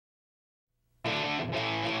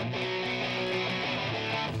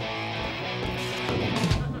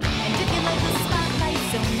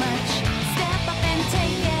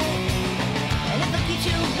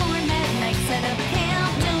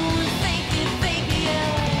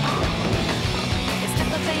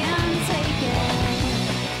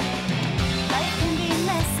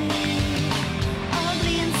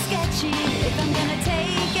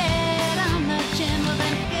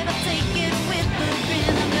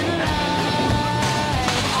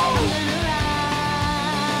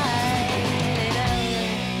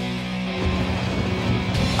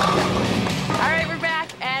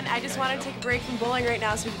some bowling right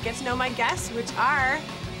now so we can get to know my guests, which are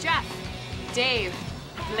Jeff, Dave,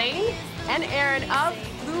 Blaney, and Aaron of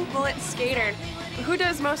Blue Bullet Skater. Who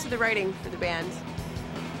does most of the writing for the band?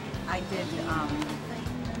 I did,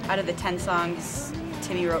 out of the 10 songs,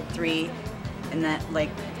 Timmy wrote 3, and that, like,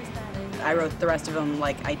 I wrote the rest of them,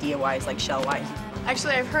 like, idea-wise, like, shell-wise.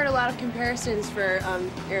 Actually, I've heard a lot of comparisons for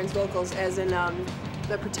Aaron's vocals, as in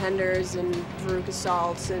The Pretenders and Veruca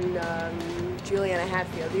Salt and Juliana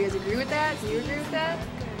Hatfield. Do you guys agree with that? Do you agree with that?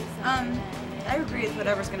 I agree with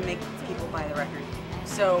whatever's going to make people buy the record.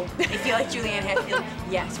 So, if you like Juliana Hatfield,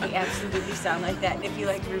 yes, we absolutely sound like that. And if you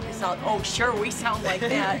like Veruca Salt, oh, sure, we sound like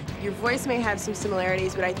that. Your voice may have some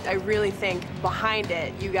similarities, but I really think behind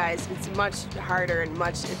it, you guys, it's much harder and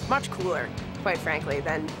it's much cooler, quite frankly,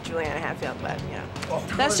 than Juliana Hatfield. But, you know,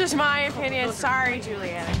 that's just my opinion. Sorry,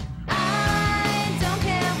 Juliana. I don't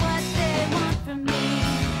care what they want from me. I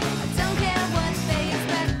don't care what they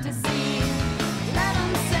expect to see. Let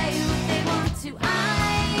them say what they want to. I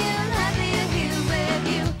am happier here with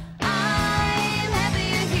you. I'm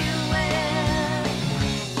happier here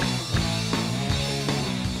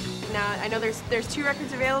with. Now, I know there's 2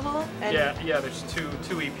 records available. And Yeah, there's two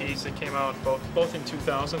EPs that came out both in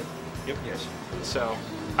 2000. Yep. Yes. So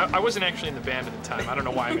I wasn't actually in the band at the time. I don't know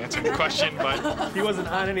why I'm answering the question, but He wasn't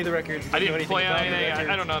on any of the records. I didn't play on anything.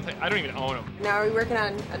 I don't know. I don't even own them. now are we working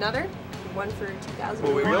on another? One for 2000?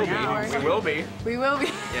 Well, we will be. Or- We will be. We will be.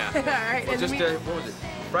 Yeah. All right. Well, and just we- what was it?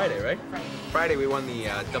 Friday, right? Friday we won the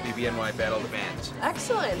WBNY Battle of the Bands.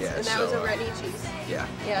 Excellent. Yeah, and that was so, over at Nietzsche's. Yeah.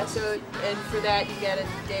 Yeah, so, and for that you get a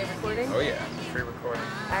day of recording? Oh yeah, free recording.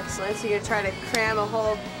 Excellent. So you're going to try to cram a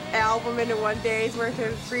whole album into one day's worth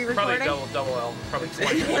of free Probably recording? double album. Probably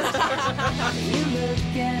 20 minutes. You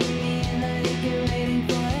look at me like you're waiting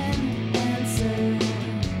for an answer.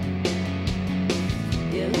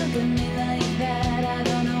 You look at me like that, I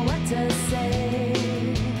don't know what to say.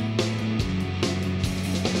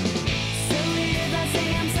 So if I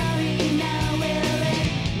say I'm sorry now, will it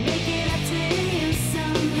make it up to you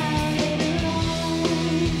somehow later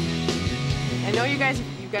on? I know you guys,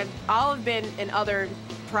 all have been in other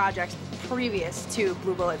projects previous to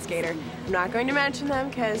Blue Bullet Skater. I'm not going to mention them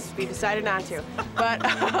because we decided not to. But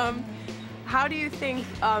how do you think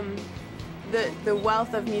the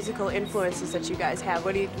wealth of musical influences that you guys have,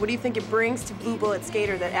 what do you think it brings to Blue Bullet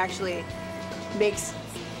Skater that actually makes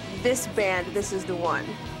this band, this is the one?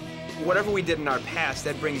 Whatever we did in our past,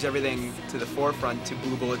 that brings everything to the forefront to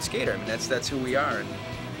Blue Bullet Skater. I mean, that's who we are, and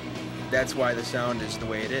that's why the sound is the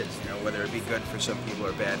way it is. You know, whether it be good for some people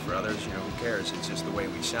or bad for others, you know, who cares? It's just the way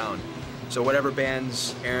we sound. So whatever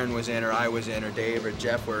bands Aaron was in, or I was in, or Dave or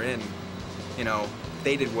Jeff were in, you know,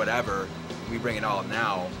 they did whatever. We bring it all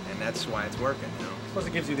now, and that's why it's working. You know. Plus,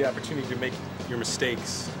 it gives you the opportunity to make your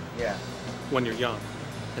mistakes Yeah. when you're young.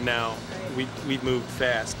 And now we've moved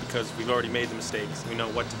fast because we've already made the mistakes. We know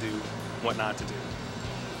what to do, what not to do.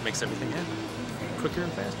 It makes everything happen quicker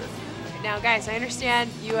and faster. Now, guys, I understand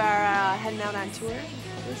you are heading out on tour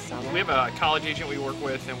this summer. We have a college agent we work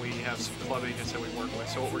with, and we have some club agents that we work with.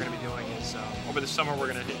 So what we're going to be doing is, over the summer, we're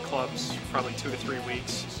going to hit clubs probably 2 to 3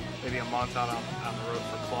 weeks, maybe a month out on the road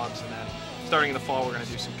for clubs, and then starting in the fall, we're going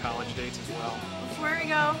to do some college dates as well. Before we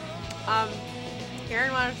go,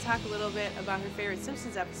 Erin wanted to talk a little bit about her favorite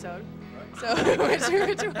Simpsons episode. So, which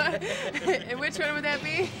one would that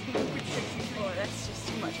be? Oh, that's just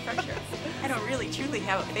too much pressure. I don't really truly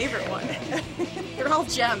have a favorite one. They're all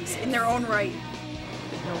gems in their own right.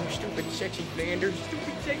 No, stupid, sexy Flanders.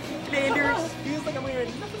 Stupid, sexy Flanders. Feels like I'm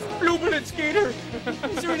wearing Blue Bullet Skater.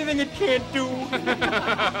 Is there anything it can't do? All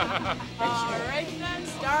right then,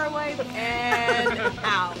 Starlight and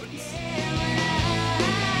out.